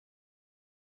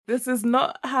This is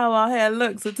not how our hair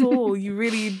looks at all. You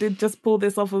really did just pull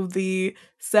this off of the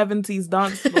 70s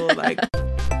dance floor.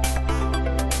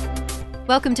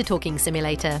 Welcome to Talking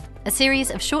Simulator, a series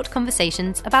of short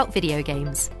conversations about video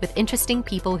games with interesting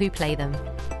people who play them.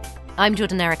 I'm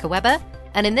Jordan Erica Webber,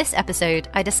 and in this episode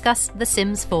I discuss The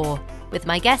Sims 4 with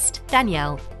my guest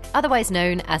Danielle, otherwise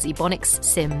known as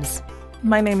EbonixSims.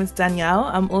 My name is Danielle.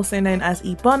 I'm also known as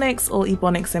Ebonix or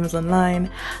EbonixSims online.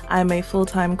 I'm a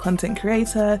full-time content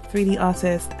creator, 3D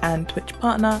artist, and Twitch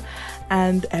partner,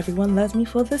 and everyone loves me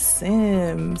for The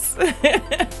Sims.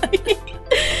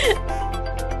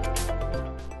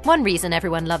 One reason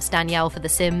everyone loves Danielle for The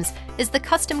Sims is the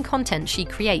custom content she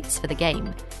creates for the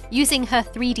game, using her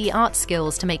 3D art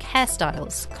skills to make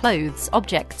hairstyles, clothes,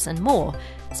 objects, and more,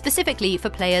 specifically for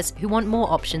players who want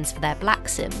more options for their black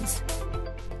Sims.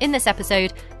 In this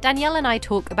episode, Danielle and I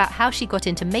talk about how she got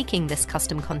into making this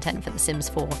custom content for The Sims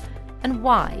 4, and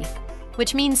why,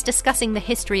 which means discussing the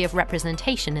history of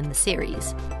representation in the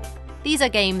series. These are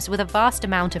games with a vast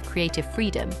amount of creative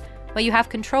freedom, where you have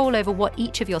control over what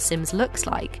each of your Sims looks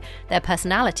like, their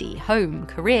personality, home,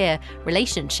 career,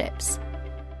 relationships.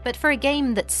 But for a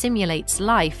game that simulates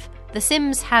life, The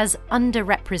Sims has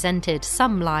underrepresented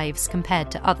some lives compared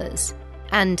to others,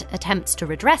 and attempts to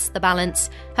redress the balance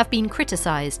have been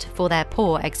criticised for their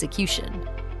poor execution.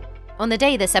 On the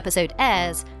day this episode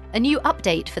airs, a new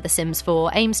update for The Sims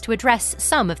 4 aims to address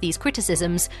some of these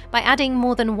criticisms by adding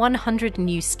more than 100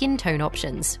 new skin tone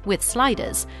options with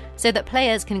sliders, so that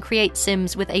players can create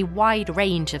Sims with a wide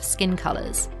range of skin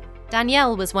colours.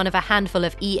 Danielle was one of a handful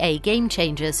of EA game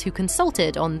changers who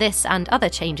consulted on this and other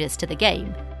changes to the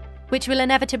game, which will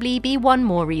inevitably be one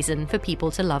more reason for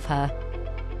people to love her.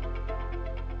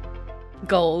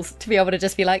 Goals, to be able to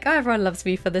just be like, oh, everyone loves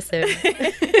me for The Sims.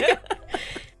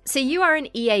 So you are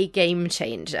an EA game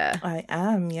changer. I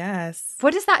am, yes.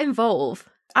 What does that involve?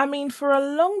 I mean, for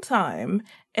a long time,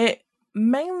 it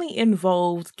mainly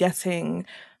involved getting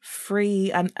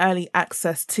free and early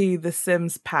access to the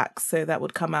Sims packs. So that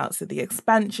would come out. So the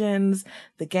expansions,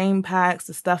 the game packs,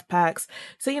 the stuff packs.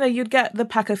 So, you'd get the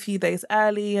pack a few days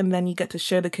early and then you get to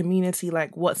show the community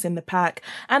like what's in the pack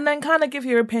and then kind of give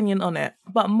your opinion on it.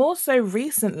 But more so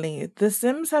recently, the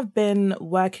Sims have been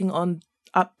working on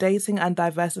updating and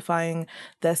diversifying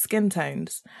their skin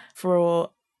tones.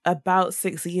 For about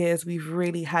 6 years, we've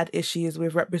really had issues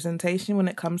with representation when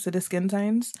it comes to the skin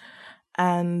tones.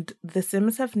 And The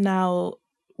Sims have now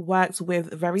worked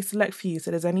with a very select few. So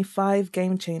there's only 5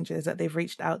 game changers that they've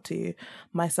reached out to,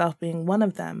 myself being one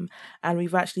of them. And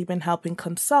we've actually been helping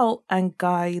consult and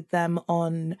guide them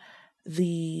on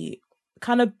the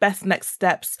kind of best next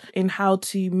steps in how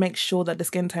to make sure that the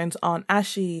skin tones aren't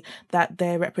ashy, that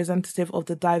they're representative of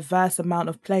the diverse amount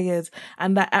of players,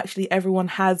 and that actually everyone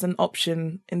has an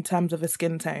option in terms of a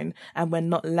skin tone, and we're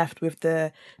not left with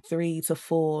the 3 to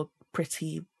 4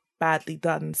 pretty badly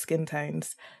done skin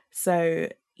tones. So,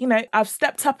 I've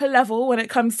stepped up a level when it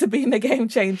comes to being a game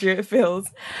changer, it feels.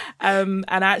 And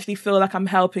I actually feel like I'm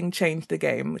helping change the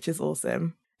game, which is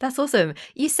awesome. That's awesome.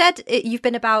 You said you've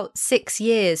been about 6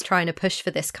 years trying to push for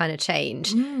this kind of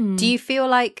change. Do you feel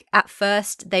like at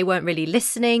first they weren't really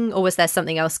listening, or was there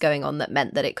something else going on that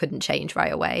meant that it couldn't change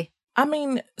right away?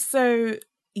 The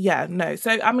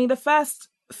first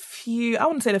few, I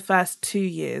wouldn't say the first 2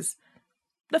 years.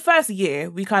 The first year,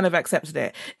 we kind of accepted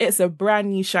it. It's a brand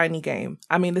new shiny game.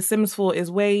 The Sims 4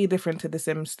 is way different to The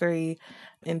Sims 3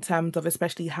 in terms of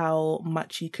especially how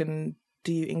much you can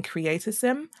do in Create a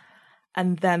Sim.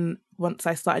 And then once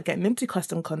I started getting into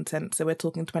custom content, so we're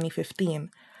talking 2015,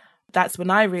 that's when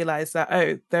I realized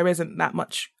that, there isn't that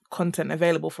much content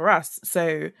available for us.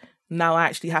 So now I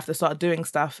actually have to start doing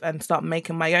stuff and start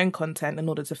making my own content in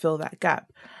order to fill that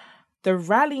gap. The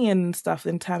rallying stuff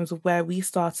in terms of where we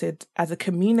started as a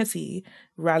community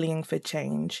rallying for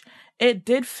change, it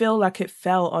did feel like it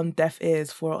fell on deaf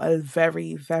ears for a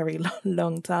very, very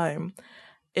long time.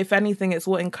 If anything, it's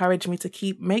what encouraged me to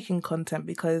keep making content,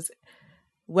 because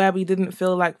where we didn't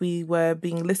feel like we were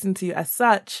being listened to as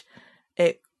such,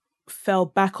 it fell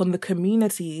back on the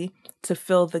community to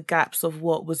fill the gaps of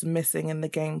what was missing in the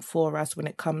game for us when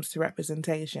it comes to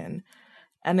representation.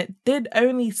 And it did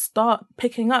only start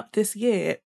picking up this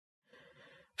year.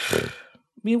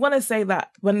 We want to say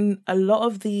that when a lot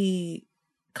of the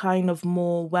kind of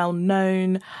more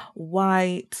well-known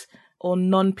white or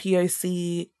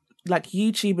non-POC like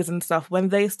YouTubers and stuff, when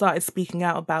they started speaking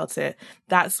out about it,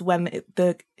 that's when it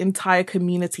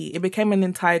became an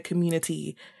entire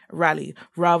community rally,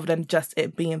 rather than just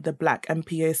it being the Black and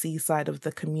POC side of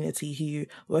the community who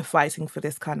were fighting for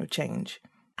this kind of change.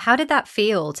 How did that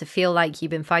feel, to feel like you've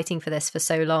been fighting for this for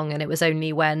so long and it was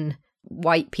only when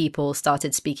white people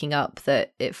started speaking up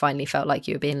that it finally felt like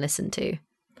you were being listened to?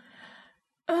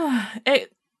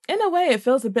 In a way, it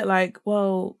feels a bit like,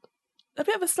 well, a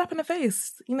bit of a slap in the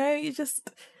face. You know,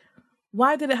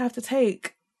 why did it have to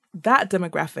take that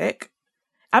demographic?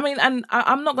 I mean, and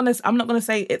I'm not gonna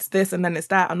say it's this and then it's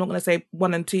that. I'm not gonna say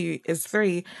 1 and 2 is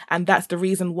 3, and that's the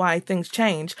reason why things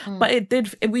change. But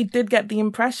we did get the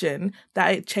impression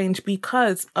that it changed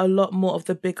because a lot more of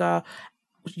the bigger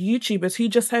YouTubers who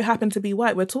just so happen to be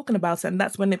white were talking about it, and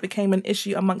that's when it became an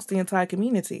issue amongst the entire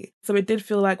community. So it did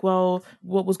feel like, well,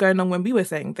 what was going on when we were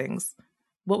saying things?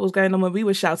 What was going on when we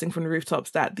were shouting from the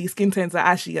rooftops that these skin tones are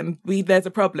ashy and there's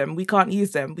a problem, we can't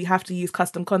use them, we have to use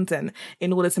custom content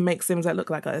in order to make Sims that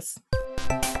look like us?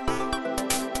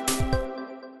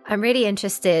 I'm really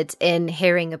interested in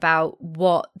hearing about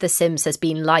what The Sims has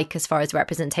been like as far as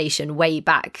representation way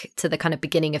back to the kind of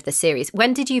beginning of the series.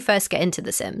 When did you first get into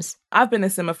The Sims? I've been a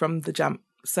Simmer from the jump.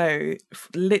 So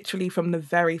literally from the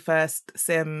very first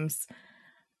Sims,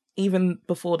 even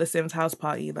before the Sims house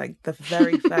party, like the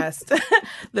very first,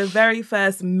 the very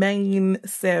first main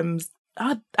Sims,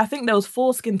 I think there was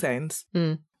 4 skin tones.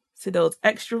 So there was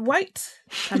extra white,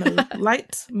 kind of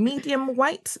light, medium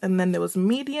white, and then there was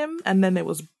medium, and then there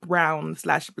was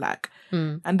brown/black.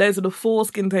 And those are the 4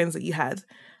 skin tones that you had.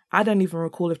 I don't even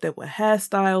recall if there were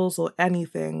hairstyles or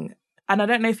anything. And I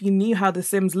don't know if you knew how the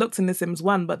Sims looked in The Sims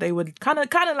 1, but they were kind of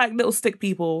like little stick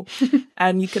people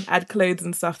and you could add clothes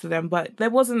and stuff to them, but there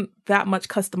wasn't that much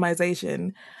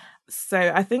customization.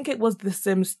 So I think it was The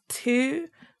Sims 2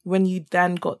 when you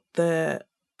then got the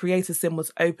creator sim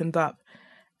was opened up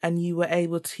and you were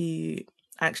able to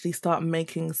actually start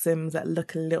making Sims that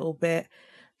look a little bit,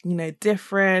 you know,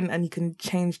 different, and you can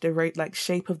change the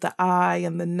shape of the eye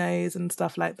and the nose and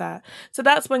stuff like that. So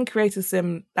that's when Creator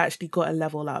Sim actually got a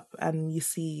level up, and you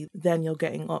see then you're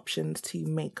getting options to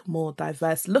make more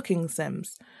diverse looking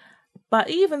Sims. But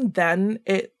even then,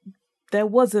 there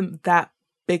wasn't that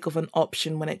big of an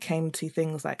option when it came to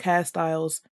things like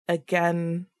hairstyles.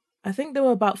 Again, I think there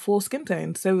were about 4 skin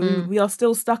tones, so we are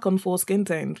still stuck on 4 skin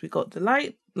tones. We got the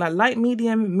light,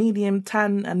 medium,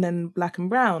 tan, and then black and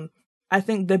brown. I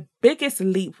think the biggest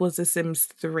leap was The Sims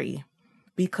 3,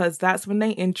 because that's when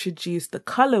they introduced the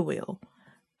color wheel,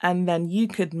 and then you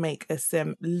could make a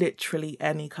Sim literally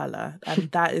any color. And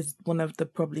that is one of the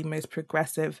probably most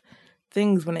progressive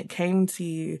things when it came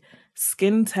to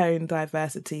skin tone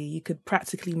diversity. You could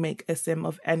practically make a Sim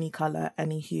of any color,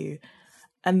 any hue.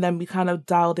 And then we kind of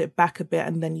dialed it back a bit,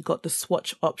 and then you got the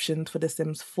swatch options for The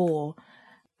Sims 4.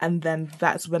 And then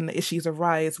that's when the issues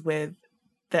arise with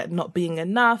that not being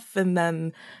enough, and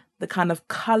then the kind of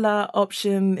color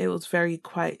option, it was very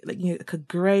quite like a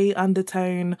grey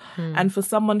undertone. And for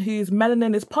someone whose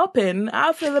melanin is popping,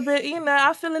 I feel a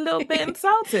little bit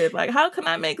insulted. Like, how can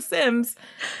I make Sims?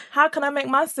 How can I make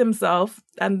my Sim self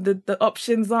and the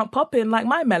options aren't popping like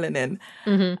my melanin?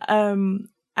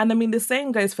 And I mean, the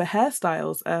same goes for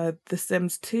hairstyles. The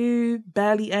Sims 2,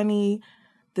 barely any.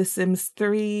 The Sims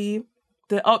 3,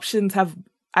 the options have,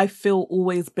 I feel,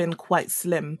 always been quite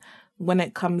slim when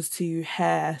it comes to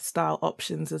hairstyle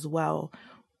options as well.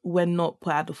 We're not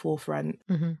put at the forefront.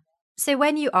 So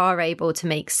when you are able to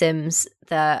make Sims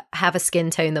that have a skin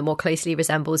tone that more closely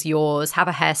resembles yours, have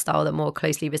a hairstyle that more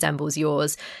closely resembles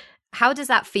yours, how does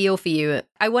that feel for you?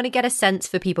 I want to get a sense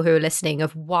for people who are listening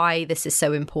of why this is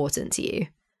so important to you.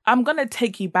 I'm going to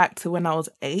take you back to when I was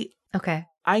 8. Okay.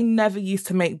 I never used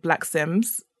to make black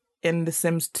Sims in The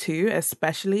Sims 2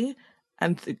 especially.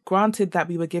 And granted that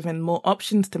we were given more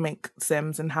options to make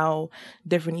Sims and how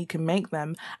different you can make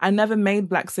them, I never made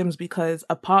black Sims because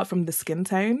apart from the skin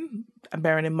tone, and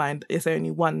bearing in mind it's only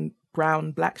one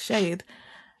brown-black shade,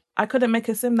 I couldn't make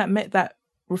a Sim that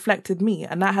reflected me.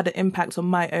 And that had an impact on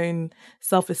my own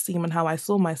self-esteem and how I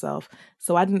saw myself.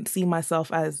 So I didn't see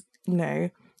myself as,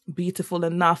 beautiful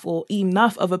enough or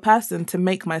enough of a person to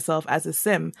make myself as a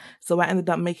Sim. So I ended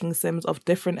up making Sims of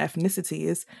different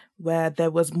ethnicities where there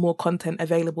was more content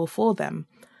available for them.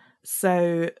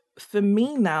 So for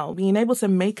me now, being able to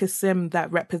make a Sim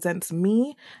that represents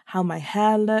me, how my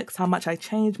hair looks, how much I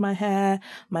change my hair,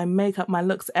 my makeup, my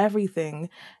looks, everything,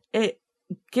 it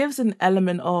gives an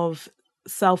element of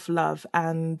self-love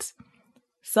and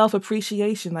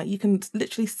self-appreciation. Like, you can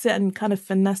literally sit and kind of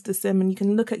finesse the Sim and you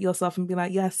can look at yourself and be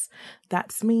like, yes,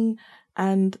 that's me,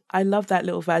 and I love that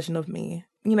little version of me.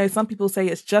 Some people say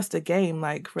it's just a game,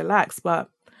 like, relax,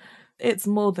 but it's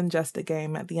more than just a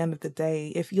game at the end of the day.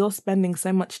 If you're spending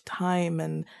so much time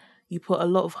and you put a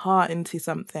lot of heart into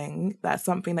something, that's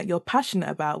something that you're passionate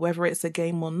about, whether it's a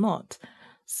game or not.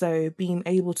 So being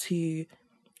able to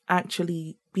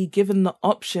actually be given the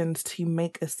options to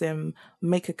make a sim,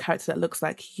 make a character that looks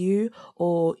like you,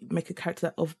 or make a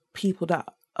character of people that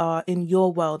are in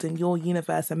your world, in your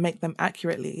universe, and make them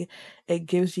accurately, it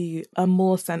gives you a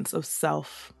more sense of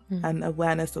self and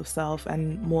awareness of self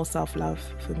and more self-love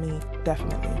for me,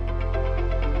 definitely.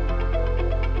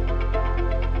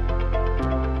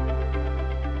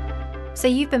 So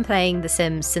you've been playing The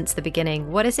Sims since the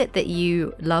beginning. What is it that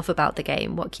you love about the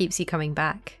game? What keeps you coming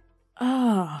back?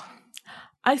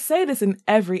 I say this in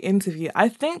every interview. I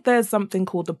think there's something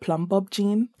called the plum bob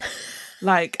gene.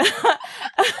 Like,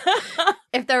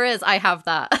 if there is, I have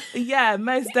that. Yeah,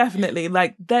 most definitely.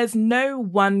 Like, there's no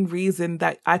one reason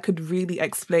that I could really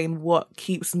explain what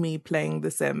keeps me playing The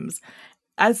Sims.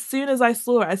 As soon as I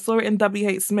saw it in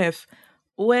WH Smith.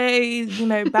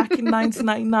 Back in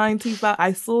 1999, 2000,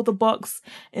 I saw the box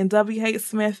in WH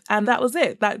Smith, and that was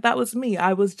it. That was me.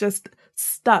 I was just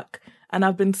stuck, and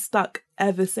I've been stuck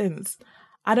ever since.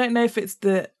 I don't know if it's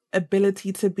the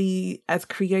ability to be as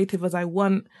creative as I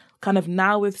want kind of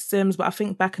now with Sims, but I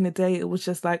think back in the day it was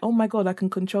just like, oh my God, I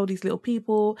can control these little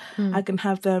people. I can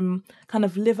have them kind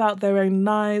of live out their own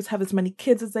lives, have as many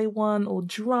kids as they want, or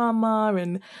drama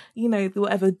and,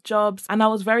 whatever jobs. And I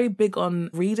was very big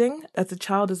on reading as a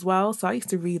child as well. So I used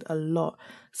to read a lot.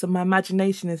 So my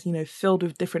imagination is, filled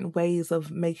with different ways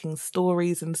of making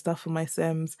stories and stuff for my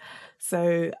Sims.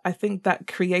 So I think that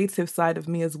creative side of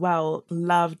me as well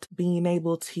loved being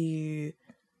able to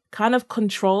kind of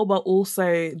control, but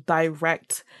also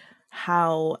direct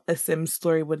how a Sims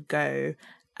story would go.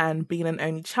 And being an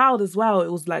only child as well,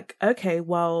 it was like, okay,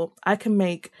 well, I can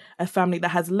make a family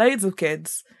that has loads of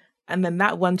kids, and then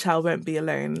that one child won't be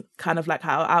alone. Kind of like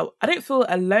how I don't feel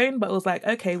alone, but it was like,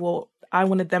 okay, well, I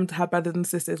wanted them to have brothers and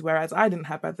sisters, whereas I didn't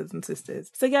have brothers and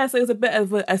sisters. So yeah, so it was a bit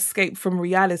of an escape from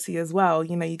reality as well.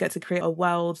 You get to create a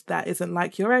world that isn't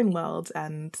like your own world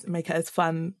and make it as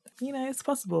fun, as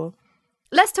possible.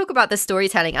 Let's talk about the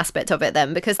storytelling aspect of it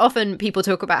then, because often people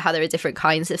talk about how there are different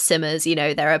kinds of simmers.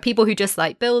 There are people who just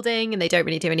like building and they don't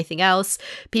really do anything else,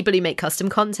 people who make custom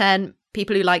content,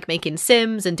 people who like making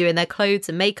Sims and doing their clothes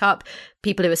and makeup,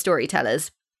 people who are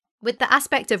storytellers. With the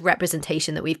aspect of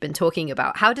representation that we've been talking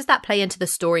about, how does that play into the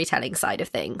storytelling side of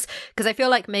things? Because I feel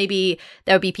like maybe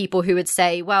there would be people who would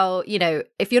say, well,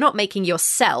 if you're not making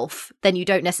yourself, then you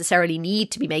don't necessarily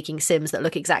need to be making Sims that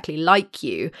look exactly like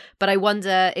you. But I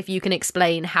wonder if you can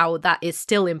explain how that is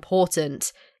still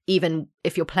important, even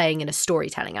if you're playing in a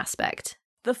storytelling aspect.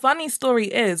 The funny story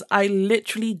is I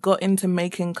literally got into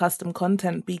making custom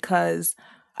content because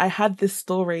I had this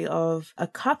story of a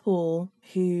couple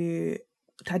who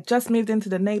had just moved into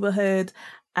the neighborhood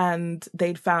and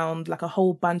they'd found like a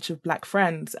whole bunch of Black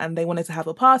friends and they wanted to have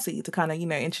a party to kind of,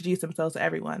 introduce themselves to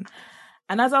everyone.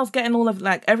 And as I was getting all of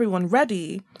like everyone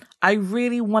ready, I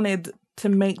really wanted to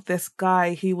make this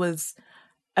guy who was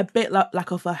a bit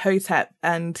like of a hotep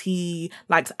and he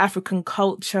liked African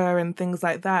culture and things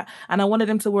like that. And I wanted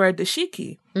him to wear a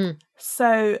dashiki.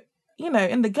 So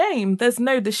in the game, there's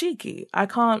no dashiki. I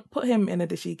can't put him in a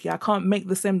dashiki. I can't make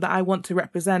the sim that I want to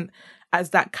represent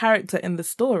as that character in the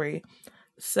story.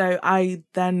 So I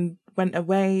then went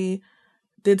away,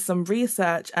 did some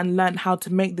research and learned how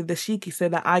to make the dashiki so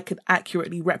that I could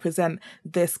accurately represent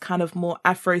this kind of more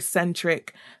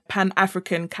Afrocentric,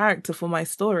 Pan-African character for my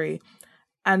story.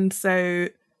 And so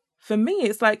for me,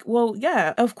 it's like, well,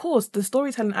 yeah, of course, the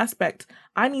storytelling aspect,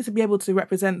 I need to be able to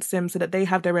represent Sims so that they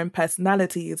have their own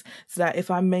personalities. So that if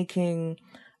I'm making,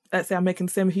 let's say I'm making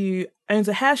Sim who owns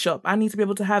a hair shop, I need to be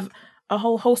able to have a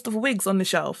whole host of wigs on the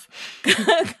shelf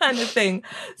kind of thing.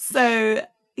 So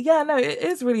yeah, no, it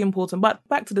is really important. But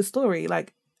back to the story,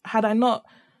 like, had I not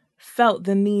felt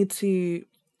the need to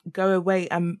go away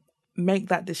and make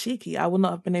that dashiki, I would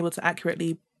not have been able to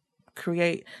accurately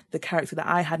create the character that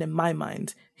I had in my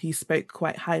mind, who spoke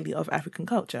quite highly of African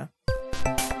culture.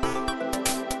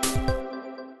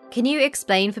 Can you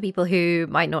explain for people who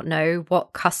might not know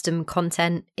what custom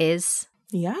content is?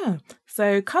 Yeah.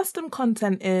 So custom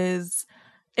content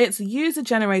it's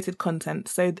user-generated content.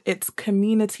 So it's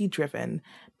community-driven.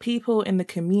 People in the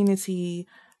community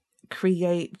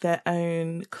create their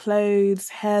own clothes,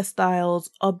 hairstyles,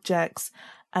 objects,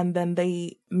 and then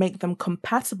they make them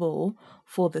compatible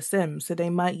for the Sims. So they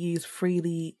might use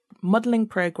freely modeling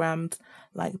programs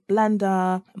like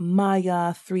Blender,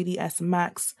 Maya, 3ds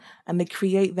Max, and they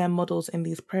create their models in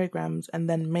these programs and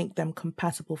then make them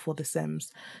compatible for the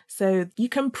Sims. So you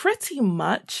can pretty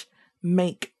much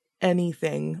make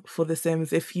anything for the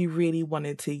Sims if you really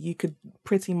wanted to. You could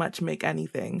pretty much make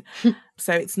anything.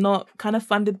 So it's not kind of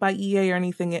funded by EA or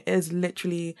anything. It is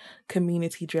literally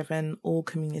community driven, all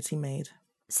community made.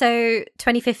 So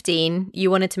 2015, you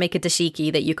wanted to make a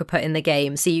dashiki that you could put in the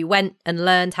game. So you went and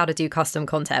learned how to do custom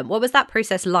content. What was that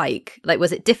process like? Like,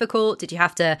 was it difficult? Did you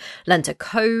have to learn to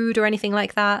code or anything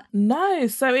like that? No.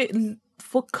 So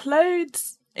for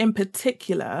clothes in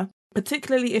particular,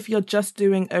 particularly if you're just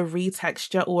doing a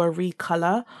retexture or a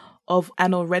recolor of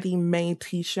an already made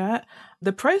t-shirt,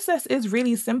 the process is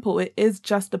really simple. It is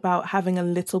just about having a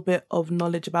little bit of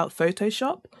knowledge about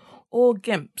Photoshop or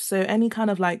GIMP. So any kind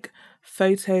of like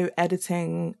photo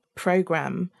editing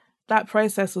program. That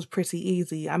process was pretty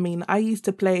easy. I mean, I used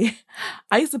to play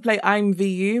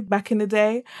IMVU back in the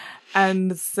day.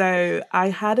 And so I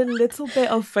had a little bit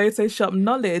of Photoshop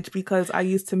knowledge because I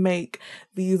used to make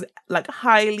these like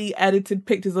highly edited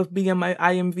pictures of me and my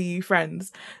IMVU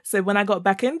friends. So when I got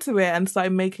back into it and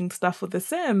started making stuff for The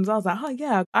Sims, I was like, oh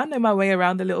yeah, I know my way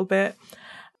around a little bit.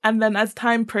 And then as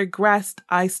time progressed,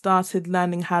 I started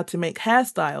learning how to make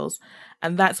hairstyles.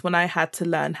 And that's when I had to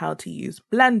learn how to use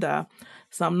Blender.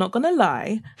 So I'm not going to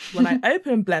lie, when I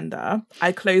opened Blender,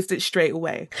 I closed it straight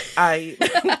away.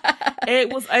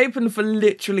 It was open for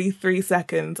literally 3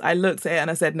 seconds. I looked at it and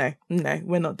I said, no,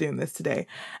 we're not doing this today.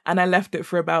 And I left it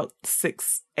for about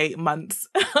 6-8 months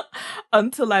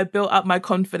until I built up my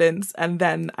confidence. And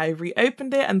then I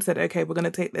reopened it and said, okay, we're going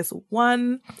to take this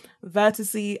one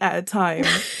vertice at a time.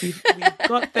 We've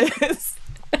got this.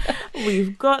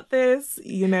 We've got this,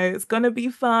 it's going to be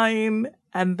fine.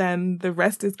 And then the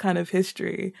rest is kind of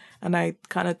history. And I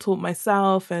kind of taught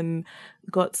myself and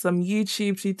got some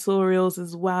YouTube tutorials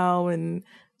as well. And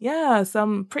yeah, so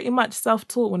I'm pretty much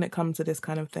self-taught when it comes to this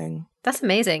kind of thing. That's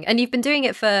amazing. And you've been doing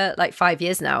it for like 5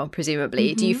 years now, presumably.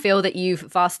 Mm-hmm. Do you feel that you've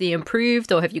vastly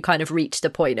improved, or have you kind of reached a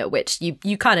point at which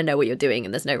you kind of know what you're doing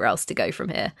and there's nowhere else to go from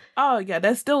here? Oh, yeah,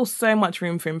 there's still so much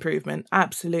room for improvement.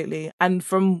 Absolutely. And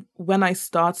from when I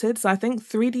started, so I think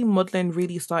 3D modeling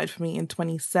really started for me in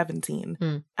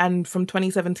 2017. And from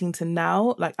 2017 to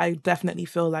now, like I definitely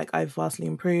feel like I've vastly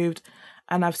improved.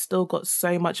 And I've still got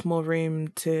so much more room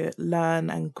to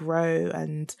learn and grow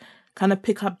and kind of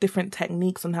pick up different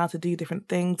techniques on how to do different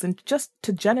things and just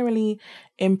to generally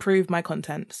improve my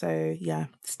content. So yeah,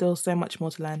 still so much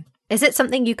more to learn. Is it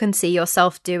something you can see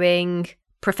yourself doing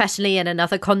professionally in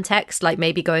another context, like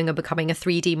maybe going and becoming a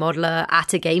 3D modeler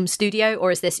at a game studio?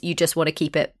 Or is this you just want to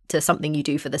keep it to something you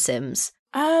do for The Sims?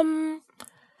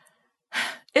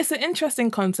 It's an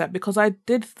interesting concept because I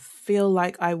did feel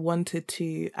like I wanted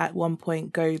to, at one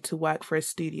point, go to work for a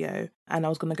studio, and I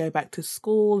was going to go back to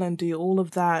school and do all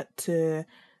of that to,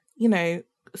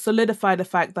 solidify the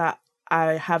fact that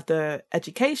I have the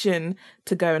education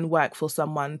to go and work for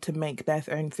someone to make their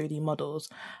own 3D models.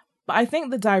 But I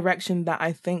think the direction that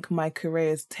I think my career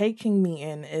is taking me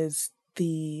in is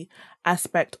the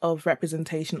aspect of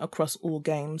representation across all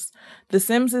games. The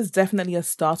Sims is definitely a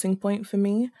starting point for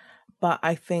me, but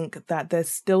I think that there's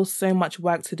still so much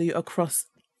work to do across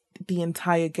the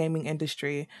entire gaming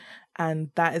industry.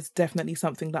 And that is definitely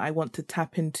something that I want to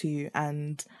tap into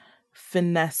and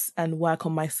finesse and work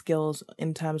on my skills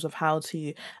in terms of how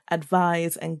to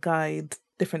advise and guide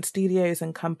different studios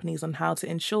and companies on how to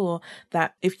ensure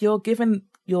that if you're giving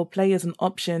your players an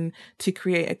option to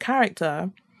create a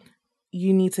character,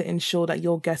 you need to ensure that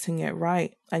you're getting it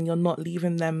right and you're not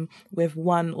leaving them with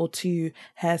 1 or 2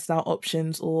 hairstyle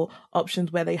options or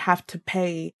options where they have to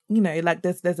pay, like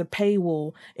there's a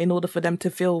paywall in order for them to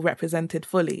feel represented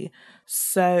fully.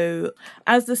 So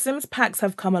as the Sims packs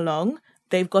have come along,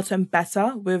 they've gotten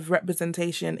better with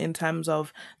representation in terms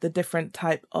of the different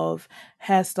type of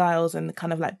hairstyles and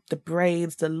kind of like the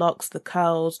braids, the locks, the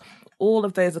curls, all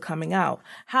of those are coming out.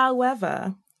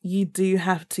 However, you do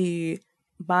have to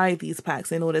buy these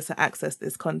packs in order to access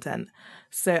this content.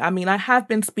 So, I mean, I have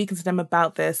been speaking to them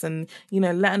about this and,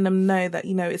 letting them know that,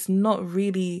 it's not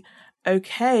really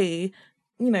okay.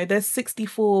 There's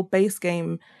 64 base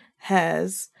game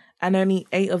hairs and only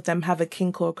 8 of them have a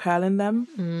kink or curl in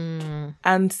them.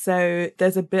 And so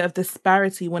there's a bit of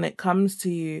disparity when it comes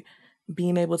to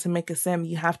being able to make a sim.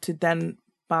 You have to then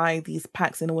buy these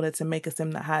packs in order to make a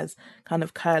sim that has kind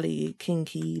of curly,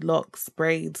 kinky locks,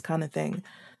 braids kind of thing.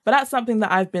 But that's something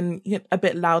that I've been a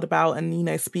bit loud about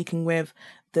and, speaking with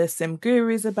the sim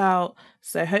gurus about.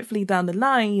 So hopefully down the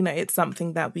line, it's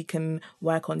something that we can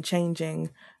work on changing.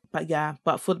 But yeah,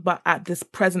 but at this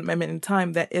present moment in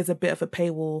time, there is a bit of a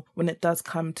paywall when it does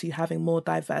come to having more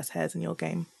diverse hairs in your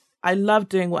game. I love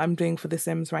doing what I'm doing for The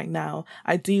Sims right now.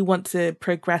 I do want to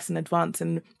progress and advance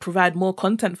and provide more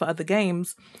content for other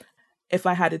games. If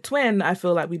I had a twin, I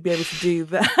feel like we'd be able to do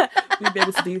that. We'd be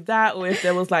able to do that. Or if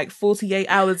there was like 48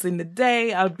 hours in the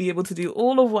day, I'd be able to do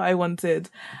all of what I wanted.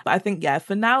 But I think,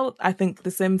 for now, I think The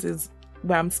Sims is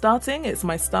where I'm starting. It's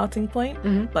my starting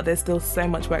point, but there's still so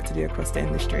much work to do across the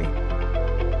industry.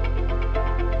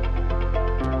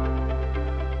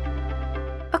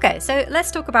 Okay, so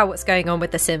let's talk about what's going on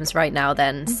with The Sims right now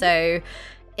then. So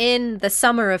in the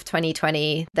summer of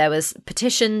 2020, there was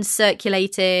petitions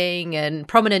circulating and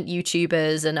prominent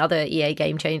YouTubers and other EA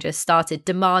game changers started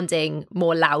demanding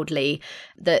more loudly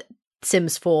that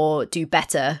Sims 4 do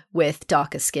better with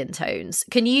darker skin tones.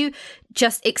 Can you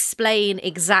just explain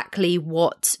exactly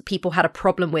what people had a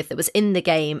problem with that was in the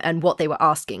game and what they were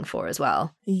asking for as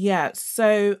well? Yeah,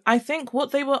 so I think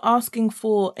what they were asking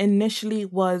for initially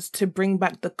was to bring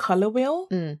back the color wheel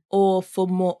or for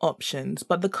more options.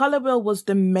 But the color wheel was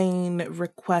the main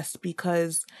request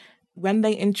because when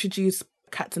they introduced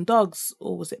cats and dogs,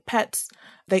 or was it pets,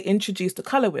 they introduced the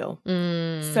color wheel.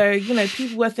 So,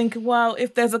 people were thinking, well,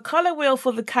 if there's a color wheel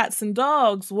for the cats and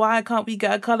dogs, why can't we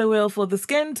get a color wheel for the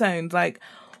skin tones? Like,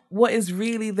 what is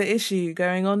really the issue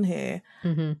going on here?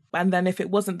 And then if it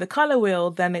wasn't the color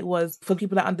wheel, then it was for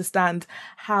people that understand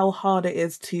how hard it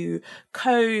is to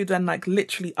code and like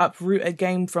literally uproot a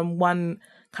game from one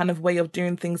kind of way of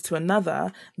doing things to another,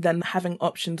 then having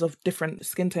options of different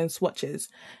skin tone swatches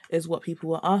is what people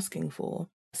were asking for.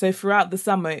 So throughout the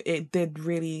summer, it did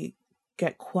really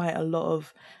get quite a lot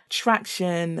of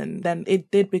traction, and then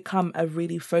it did become a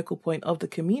really focal point of the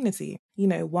community.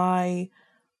 Why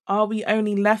are we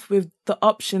only left with the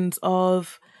options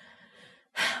of,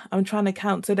 I'm trying to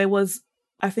count. So there was,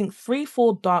 I think,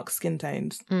 3-4 dark skin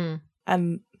tones,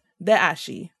 and they're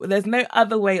ashy. There's no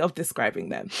other way of describing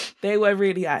them. They were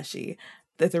really ashy.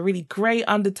 There's a really grey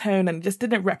undertone and just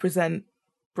didn't represent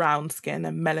brown skin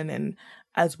and melanin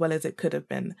as well as it could have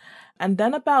been. And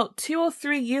then about 2 or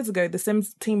 3 years ago, the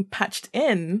Sims team patched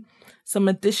in some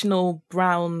additional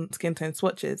brown skin tone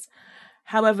swatches.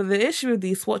 However, the issue with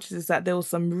these swatches is that there was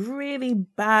some really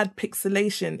bad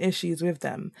pixelation issues with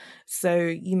them. So,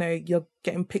 you're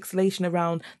getting pixelation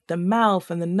around the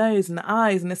mouth and the nose and the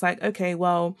eyes. And it's like, okay,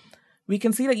 well, we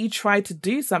can see that you tried to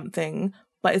do something,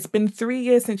 but it's been 3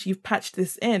 years since you've patched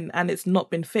this in and it's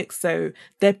not been fixed. So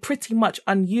they're pretty much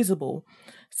unusable.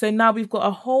 So now we've got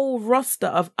a whole roster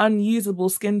of unusable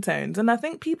skin tones. And I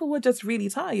think people were just really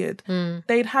tired.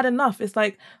 They'd had enough. It's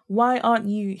like, why aren't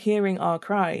you hearing our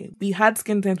cry? We had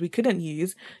skin tones we couldn't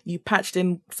use. You patched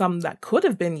in some that could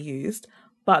have been used,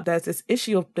 but there's this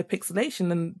issue of the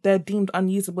pixelation and they're deemed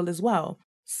unusable as well.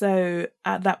 So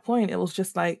at that point, it was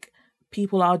just like,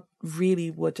 people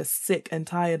were just sick and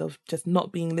tired of just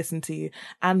not being listened to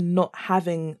and not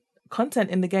having content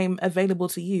in the game available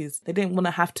to use. They didn't want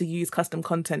to have to use custom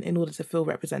content in order to feel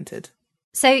represented.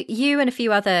 So you and a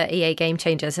few other EA game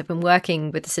changers have been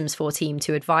working with the Sims 4 team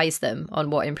to advise them on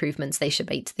what improvements they should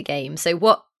make to the game. So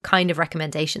what kind of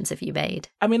recommendations have you made?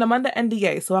 I mean, I'm under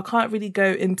NDA, so I can't really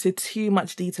go into too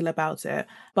much detail about it,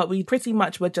 but we pretty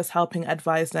much were just helping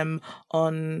advise them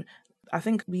on, I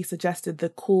think we suggested the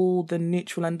cool, the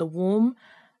neutral and the warm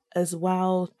as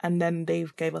well. And then they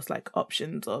gave us like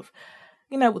options of,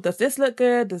 does this look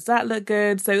good? Does that look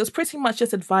good? So it was pretty much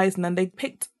just advising, and they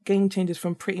picked game changers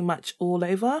from pretty much all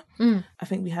over. I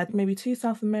think we had maybe 2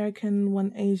 South American,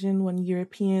 1 Asian, 1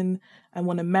 European, and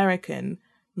 1 American,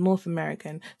 North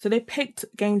American. So they picked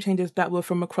game changers that were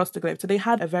from across the globe. So they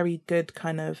had a very good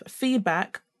kind of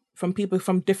feedback from people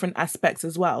from different aspects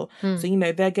as well. So,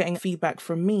 they're getting feedback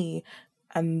from me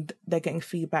and they're getting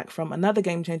feedback from another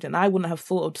game changer. And I wouldn't have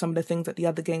thought of some of the things that the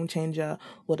other game changer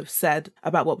would have said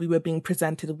about what we were being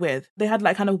presented with. They had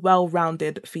like kind of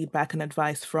well-rounded feedback and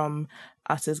advice from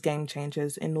us as game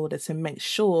changers in order to make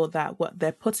sure that what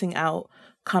they're putting out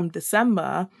come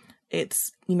December,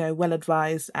 it's, well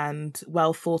advised and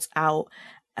well thought out,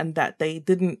 and that they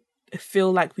didn't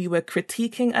feel like we were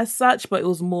critiquing as such, but it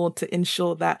was more to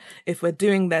ensure that if we're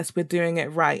doing this, we're doing it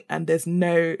right. And there's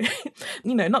no,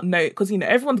 because,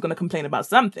 everyone's going to complain about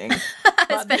something.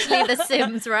 Especially the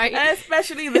Sims, right?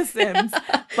 Especially the Sims.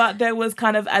 But there was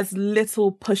kind of as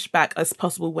little pushback as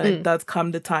possible when it does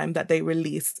come the time that they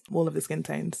release all of the skin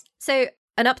tones. So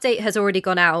an update has already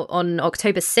gone out on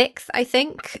October 6th, I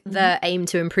think, that aim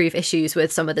to improve issues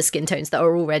with some of the skin tones that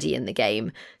are already in the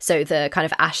game. So the kind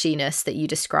of ashiness that you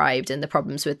described and the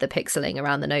problems with the pixeling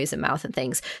around the nose and mouth and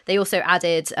things. They also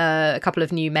added a couple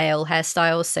of new male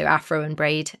hairstyles, so afro and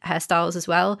braid hairstyles as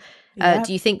well. Yep.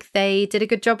 Do you think they did a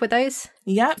good job with those?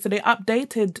 Yeah, so they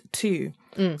updated 2.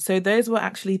 So those were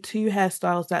actually 2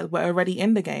 hairstyles that were already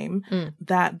in the game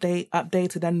that they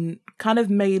updated and kind of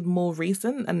made more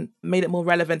recent and made it more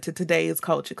relevant to today's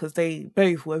culture, because they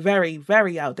both were very,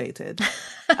 very outdated.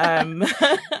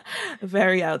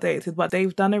 Very outdated, but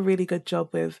they've done a really good job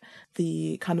with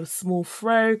the kind of small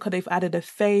fro, because they've added a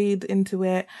fade into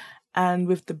it. And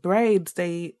with the braids,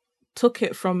 they took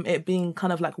it from it being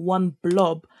kind of like one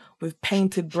blob with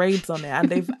painted braids on it. And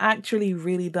they've actually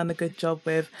really done a good job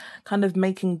with kind of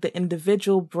making the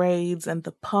individual braids and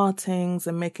the partings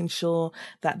and making sure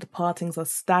that the partings are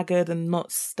staggered and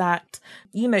not stacked.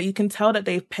 You know, you can tell that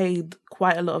they've paid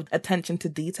quite a lot of attention to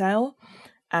detail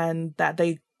and that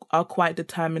they are quite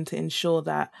determined to ensure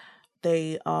that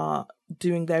they are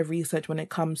doing their research when it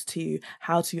comes to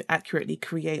how to accurately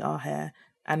create our hair,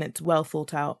 and it's well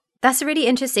thought out. That's a really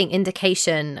interesting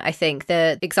indication, I think,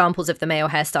 the examples of the male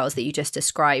hairstyles that you just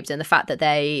described and the fact that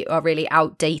they are really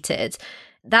outdated.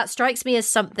 That strikes me as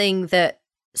something that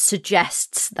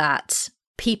suggests that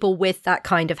people with that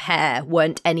kind of hair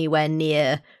weren't anywhere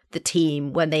near the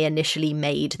team when they initially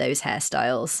made those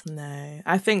hairstyles. No,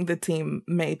 I think the team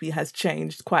maybe has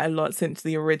changed quite a lot since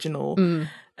the original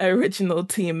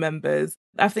team members.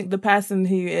 I think the person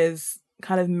who is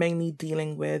kind of mainly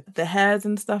dealing with the hairs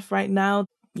and stuff right now,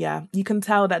 yeah, you can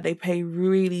tell that they pay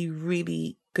really,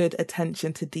 really good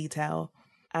attention to detail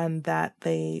and that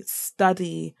they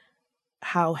study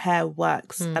how hair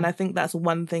works. And I think that's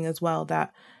one thing as well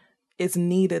that is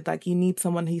needed. Like, you need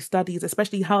someone who studies,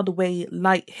 especially how the way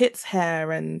light hits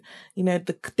hair and, you know,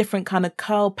 the different kind of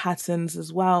curl patterns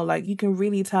as well. Like, you can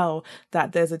really tell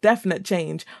that there's a definite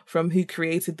change from who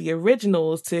created the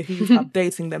originals to who's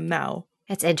updating them now.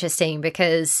 It's interesting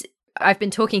because I've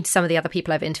been talking to some of the other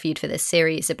people I've interviewed for this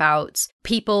series about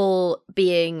people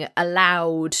being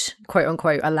allowed, quote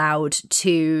unquote, allowed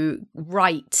to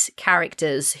write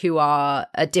characters who are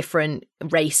a different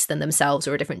race than themselves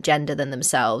or a different gender than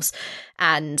themselves.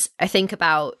 And I think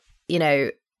about, you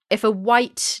know, if a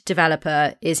white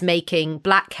developer is making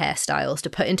black hairstyles to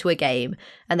put into a game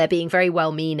and they're being very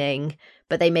well-meaning,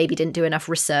 but they maybe didn't do enough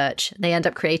research, they end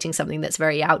up creating something that's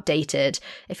very outdated.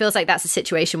 It feels like that's a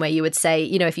situation where you would say,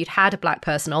 you know, if you'd had a black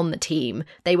person on the team,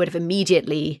 they would have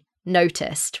immediately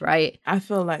noticed, right? I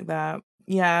feel like that.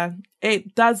 Yeah,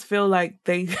 it does feel like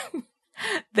they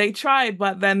they tried,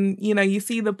 but then, you know, you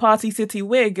see the Party City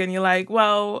wig and you're like,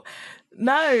 well,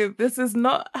 no, this is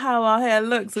not how our hair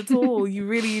looks at all. You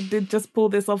really did just pull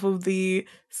this off of the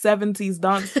 70s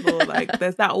dance floor. Like,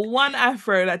 there's that one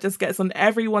afro that just gets on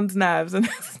everyone's nerves, and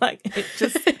it's like, it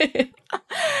just, it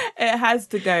has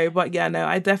to go. But yeah, no,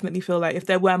 I definitely feel like if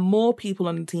there were more people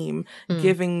on the team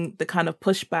giving the kind of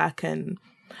pushback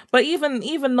but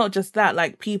even not just that,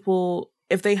 like people,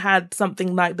 if they had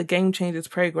something like the Game Changers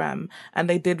program and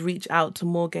they did reach out to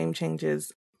more Game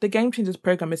Changers. The Game Changers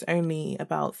program is only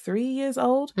about 3 years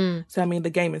old. So, I mean, the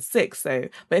game is 6. So,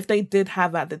 but if they did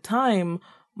have at the time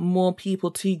more people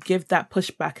to give that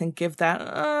pushback and give that,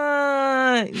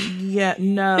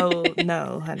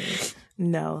 no, honey.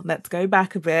 No, let's go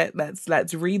back a bit. Let's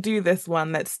redo this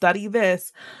one. Let's study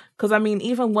this. Because, I mean,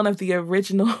 even one of the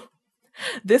original...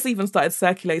 This even started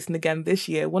circulating again this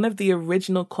year. One of the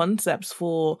original concepts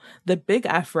for the big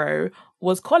afro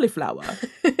was cauliflower.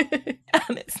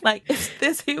 And it's like, is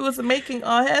this who was making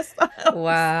our hairstyles?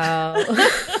 Wow.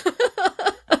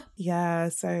 Yeah,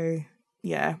 so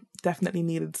yeah, definitely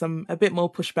needed a bit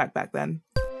more pushback back then.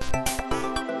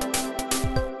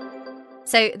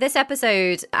 So this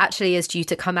episode actually is due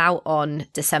to come out on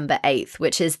December 8th,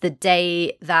 which is the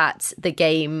day that the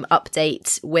game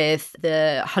update with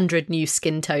the 100 new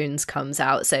skin tones comes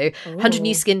out. So 100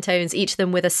 new skin tones, each of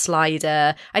them with a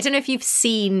slider. I don't know if you've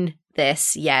seen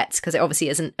this yet, because it obviously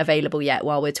isn't available yet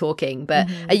while we're talking, but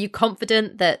are you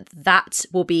confident that that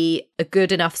will be a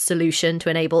good enough solution to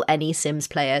enable any Sims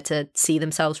player to see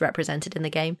themselves represented in the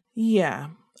game? Yeah,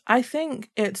 I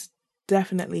think it's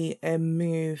definitely a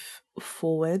move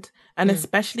forward, and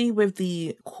especially with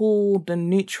the cool, the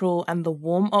neutral and the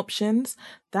warm options,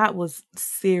 that was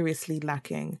seriously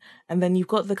lacking. And then you've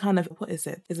got the kind of, what is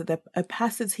it the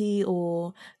opacity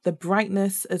or the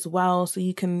brightness as well, so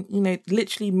you can, you know,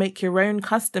 literally make your own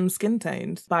custom skin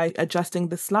tones by adjusting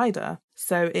the slider.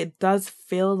 So it does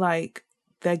feel like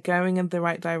they're going in the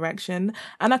right direction.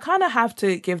 And I kind of have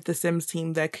to give the Sims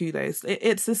team their kudos.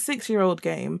 It's a 6-year-old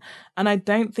game, and I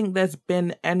don't think there's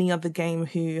been any other game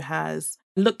who has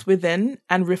looked within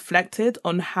and reflected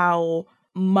on how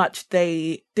much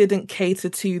they didn't cater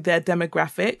to their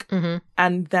demographic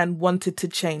and then wanted to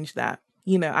change that.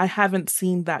 You know, I haven't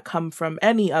seen that come from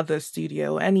any other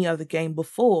studio or any other game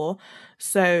before.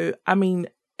 So, I mean,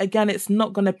 again, it's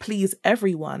not going to please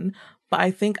everyone, but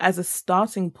I think as a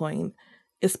starting point,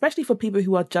 especially for people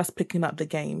who are just picking up the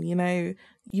game, you know,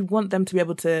 you want them to be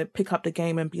able to pick up the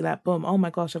game and be like, boom, oh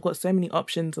my gosh, I've got so many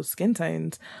options of skin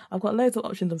tones. I've got loads of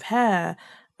options of hair.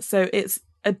 So it's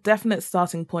a definite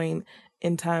starting point.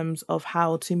 in terms of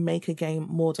how to make a game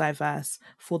more diverse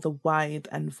for the wide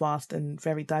and vast and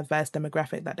very diverse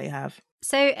demographic that they have.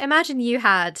 So imagine you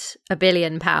had £1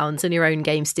 billion in your own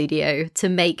game studio to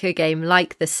make a game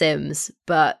like The Sims,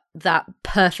 but that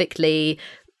perfectly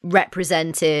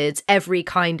represented every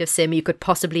kind of sim you could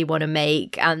possibly want to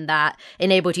make, and that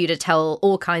enabled you to tell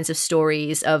all kinds of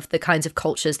stories of the kinds of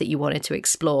cultures that you wanted to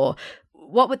explore.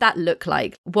 What would that look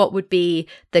like? What would be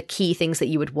the key things that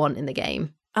you would want in the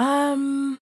game?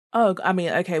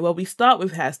 Okay, well, we start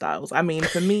with hairstyles. I mean,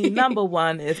 for me, number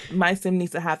one is my sim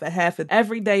needs to have a hair for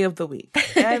every day of the week.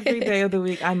 Every day of the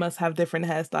week, I must have different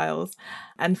hairstyles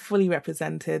and fully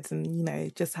represented, and, you know,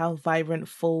 just how vibrant,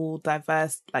 full,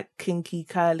 diverse, like kinky,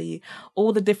 curly,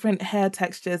 all the different hair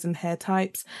textures and hair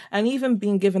types, and even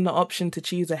being given the option to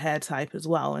choose a hair type as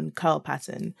well and curl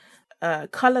pattern.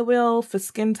 Color wheel for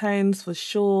skin tones for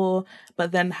sure,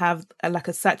 but then have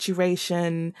a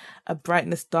saturation, a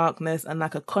brightness, darkness, and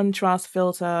like a contrast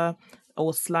filter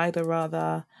or slider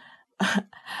rather.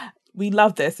 We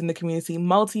love this in the community.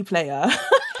 Multiplayer.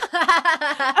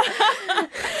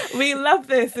 We love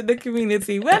this in the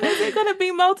community. When is it going to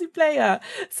be multiplayer?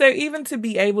 So even to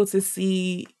be able to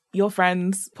see your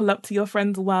friends, pull up to your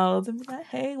friend's world and be like,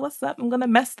 hey, what's up? I'm going to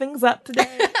mess things up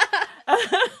today.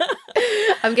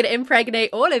 I'm going to impregnate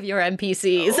all of your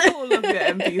NPCs. All of your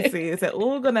NPCs. They're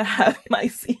all going to have my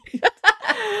seed.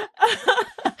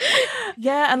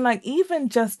 Yeah, and like even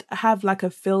just have like a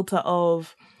filter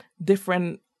of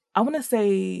different, I want to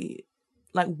say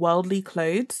like worldly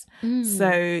clothes.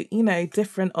 So, you know,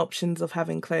 different options of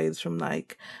having clothes from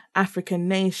like African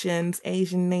nations,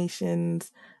 Asian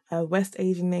nations, West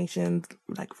Asian nations,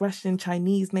 like Russian,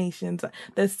 Chinese nations.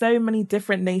 There's so many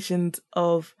different nations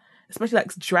of especially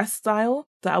like dress style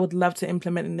that I would love to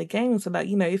implement in the game. So that,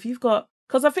 you know, if you've got,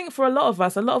 because I think for a lot of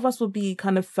us will be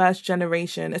kind of first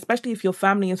generation, especially if your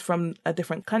family is from a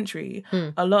different country.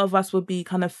 A lot of us will be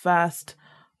kind of first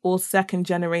or second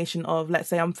generation of, let's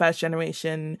say I'm first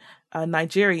generation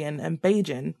Nigerian and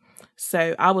Bajan.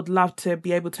 So I would love to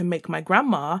be able to make my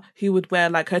grandma who would wear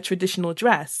like her traditional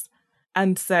dress.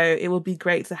 And so it would be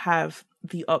great to have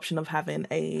the option of having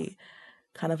a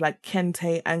kind of like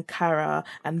kente and kara,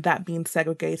 and that being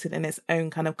segregated in its own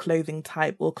kind of clothing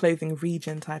type or clothing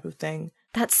region type of thing.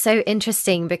 That's so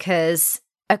interesting, because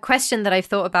a question that I've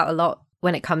thought about a lot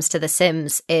when it comes to The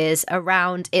Sims is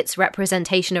around its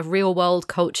representation of real world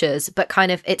cultures, but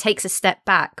kind of it takes a step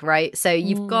back, right? So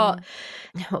you've got,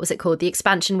 what was it called? The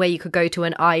expansion where you could go to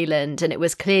an island, and it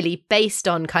was clearly based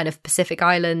on kind of Pacific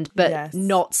Island, but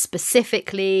not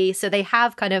specifically. So they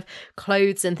have kind of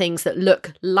clothes and things that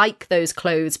look like those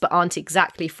clothes, but aren't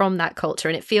exactly from that culture.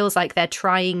 And it feels like they're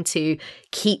trying to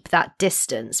keep that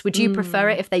distance. Would you prefer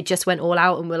it if they just went all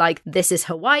out and were like, this is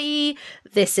Hawaii,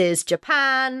 this is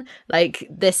Japan, like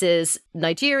this is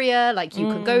Nigeria, like you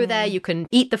can go there, you can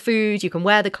eat the food, you can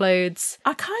wear the clothes?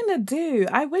 I kind of do.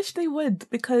 I wish they would,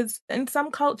 because in some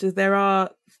cultures there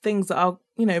are things that are,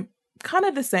 you know, kind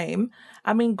of the same.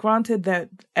 I mean, granted that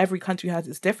every country has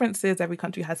its differences, every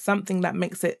country has something that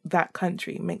makes it that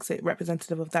country, makes it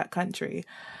representative of that country.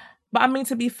 But I mean,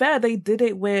 to be fair, they did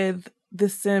it with The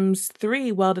Sims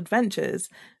 3 World Adventures.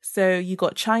 So you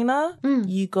got China,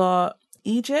 you got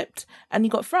Egypt, and you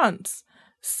got France.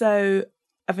 So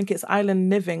I think it's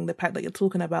Island Living, the pack that you're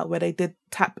talking about, where they did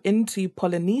tap into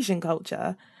Polynesian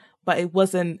culture, but it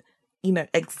wasn't, you know,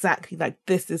 exactly like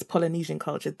this is Polynesian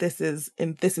culture, this is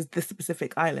this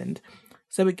specific island.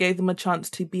 So it gave them a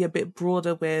chance to be a bit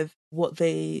broader with what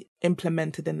they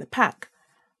implemented in the pack.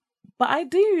 But I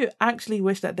do actually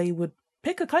wish that they would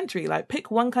pick a country, like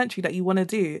pick one country that you want to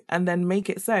do and then make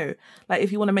it so. Like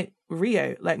if you want to make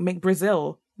Rio, like make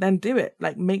Brazil, then do it.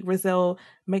 Like make Brazil,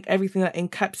 make everything that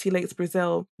encapsulates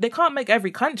Brazil. They can't make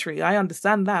every country, I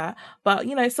understand that. But,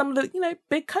 you know, some of the, you know,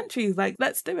 big countries, like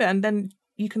let's do it. And then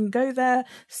you can go there,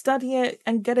 study it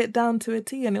and get it down to a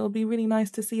T. And it will be really nice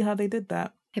to see how they did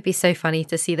that. It'd be so funny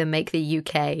to see them make the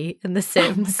UK and The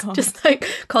Sims. Just like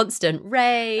constant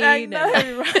rain. I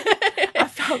know, right? I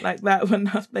felt like that when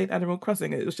I played Animal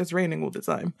Crossing. It was just raining all the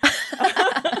time.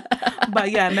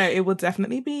 But yeah, no, it will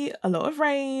definitely be a lot of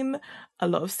rain, a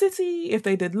lot of city, if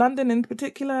they did London in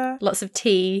particular. Lots of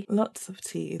tea. Lots of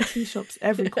tea. Tea shops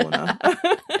every corner.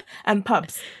 And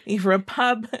pubs. Either a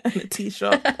pub and a tea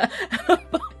shop.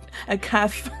 A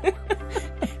cafe.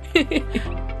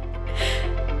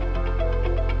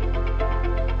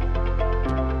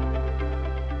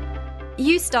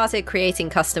 You started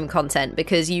creating custom content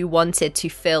because you wanted to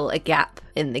fill a gap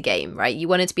in the game, right? You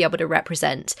wanted to be able to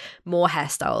represent more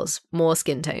hairstyles, more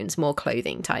skin tones, more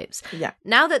clothing types. Yeah.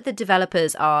 Now that the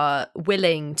developers are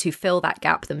willing to fill that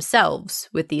gap themselves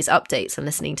with these updates and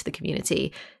listening to the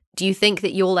community, do you think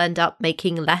that you'll end up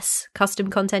making less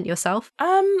custom content yourself?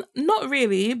 Not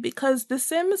really, because The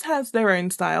Sims has their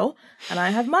own style and I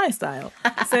have my style.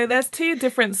 So there's two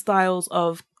different styles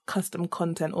of custom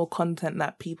content or content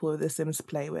that people with The Sims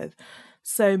play with.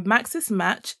 So Maxis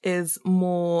Match is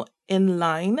more in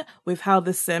line with how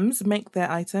The Sims make their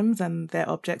items and their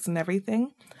objects and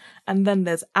everything. And then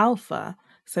there's Alpha.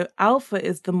 So Alpha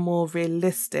is the more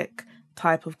realistic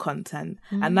type of content.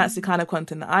 And that's the kind of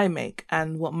content that I make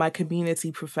and what my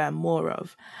community prefer more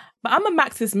of. But I'm a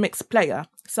Maxis Mix player.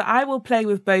 So I will play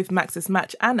with both Maxis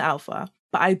Match and Alpha.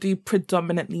 But I do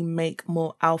predominantly make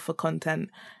more Alpha content.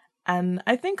 And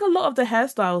I think a lot of the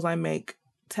hairstyles I make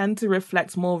tend to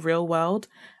reflect more real world.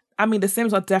 I mean, The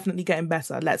Sims are definitely getting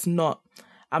better.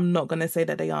 I'm not going to say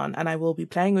that they aren't. And I will be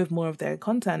playing with more of their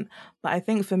content. But I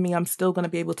think for me, I'm still going to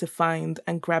be able to find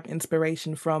and grab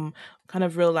inspiration from kind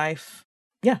of real life.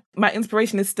 Yeah, my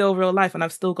inspiration is still real life and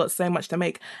I've still got so much to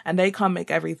make. And they can't make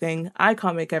everything. I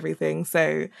can't make everything.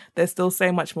 So there's still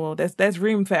so much more. There's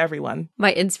room for everyone.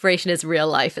 My inspiration is real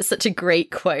life. It's such a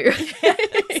great quote.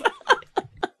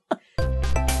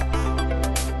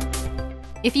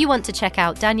 If you want to check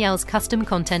out Danielle's custom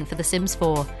content for The Sims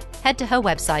 4, head to her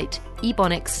website,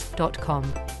 ebonix.com.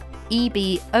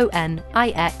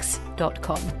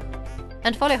 EbonixSims.com.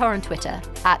 And follow her on Twitter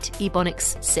at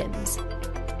EbonixSims.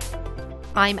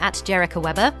 I'm at Jerica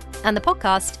Weber, and the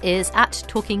podcast is at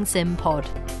Talking Sim Pod.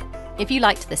 If you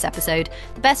liked this episode,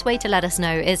 the best way to let us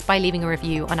know is by leaving a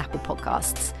review on Apple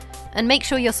Podcasts. And make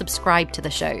sure you're subscribed to the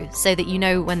show so that you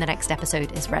know when the next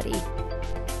episode is ready.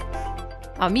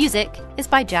 Our music is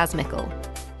by Jazz Mickle.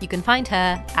 You can find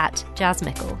her at Jazz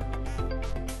Mickle.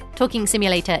 Talking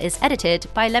Simulator is edited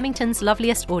by Leamington's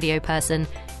loveliest audio person,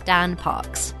 Dan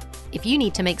Parks. If you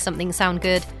need to make something sound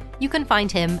good, you can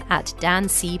find him at Dan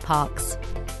C. Parks.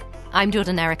 I'm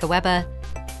Jordan Erica Weber.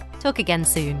 Talk again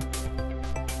soon.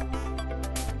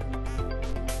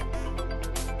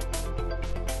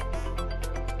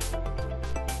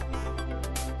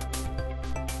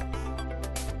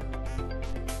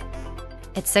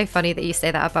 It's so funny that you say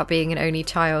that about being an only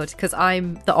child, because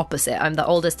I'm the opposite. I'm the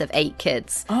oldest of 8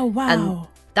 kids. Oh, wow. And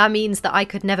that means that I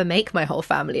could never make my whole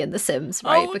family in The Sims,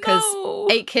 right? Because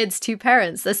 8 kids, 2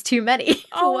 parents, there's too many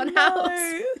for one house.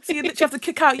 So you literally have to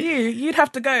kick out you. You'd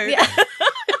have to go. Yeah.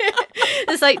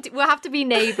 It's like, we'll have to be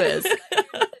neighbours.